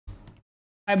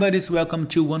Hi buddies, welcome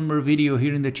to one more video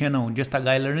here in the channel, just a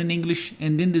guy learning English.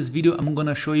 And in this video I'm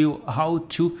gonna show you how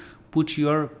to put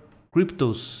your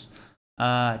cryptos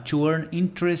to earn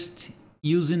interest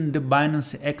using the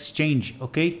Binance exchange.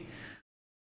 Okay,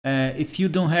 if you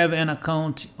don't have an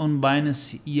account on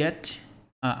Binance yet,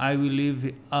 I will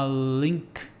leave a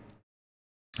link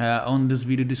on this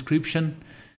video description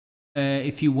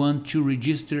if you want to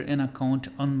register an account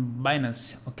on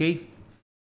Binance.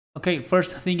 Okay,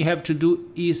 first thing you have to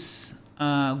do is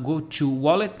go to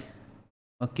wallet,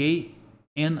 okay,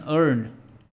 and earn.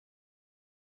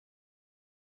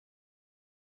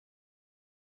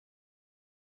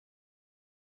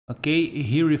 Okay,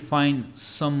 here we find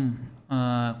some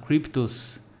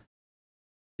cryptos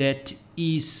that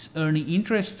is earning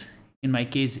interest. In my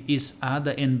case is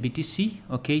ADA and BTC.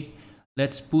 Okay,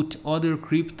 let's put other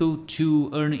crypto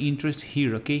to earn interest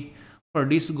here. Okay, for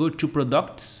this go to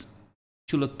products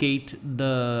to locate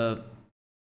the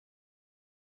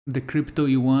crypto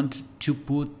you want to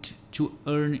put to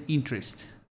earn interest.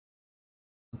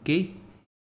 Okay,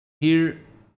 here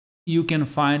you can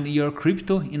find your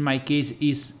crypto. In my case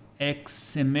is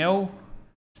XML,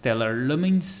 Stellar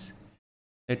Lumens.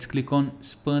 Let's click on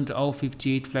expand all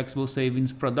 58 flexible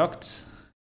savings products.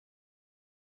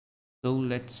 So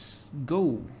let's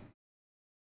go.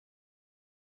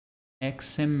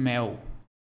 XML.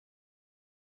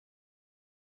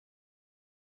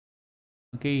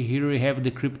 Okay, here we have the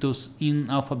cryptos in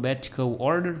alphabetical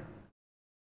order.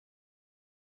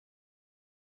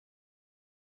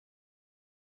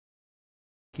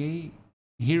 Okay,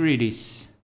 here it is.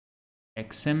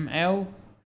 XML.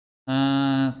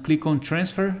 Click on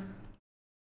transfer.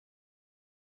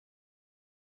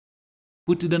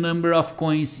 Put the number of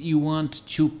coins you want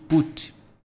to put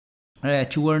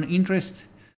to earn interest.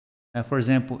 For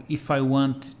example, if I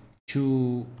want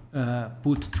to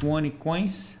put 20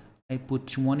 coins, I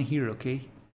put 1 here. Okay,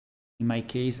 in my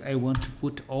case I want to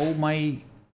put all my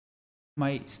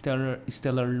stellar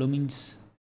lumens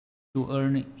to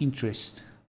earn interest.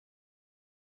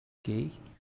 Okay,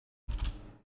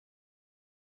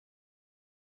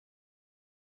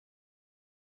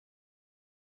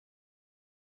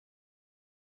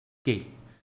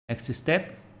 next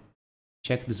step,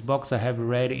 check this box. I have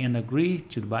read and agreed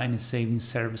to the Binance Savings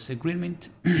Service Agreement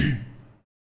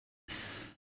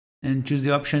and choose the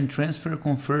option transfer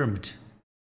confirmed.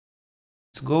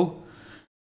 Let's go.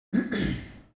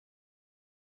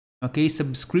 Okay,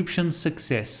 subscription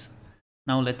success.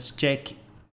 Now let's check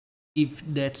if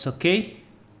that's okay.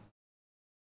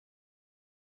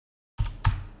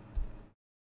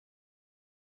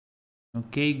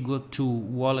 Okay, go to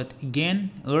wallet again,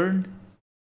 earn.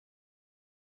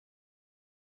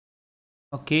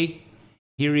 Okay,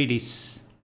 here it is.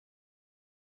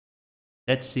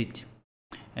 That's it.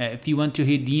 If you want to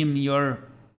redeem your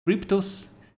cryptos,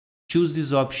 choose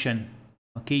this option.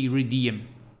 Okay, redeem.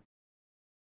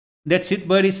 That's it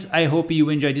buddies, I hope you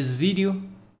enjoyed this video.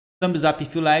 Thumbs up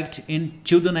if you liked, and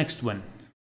till the next one.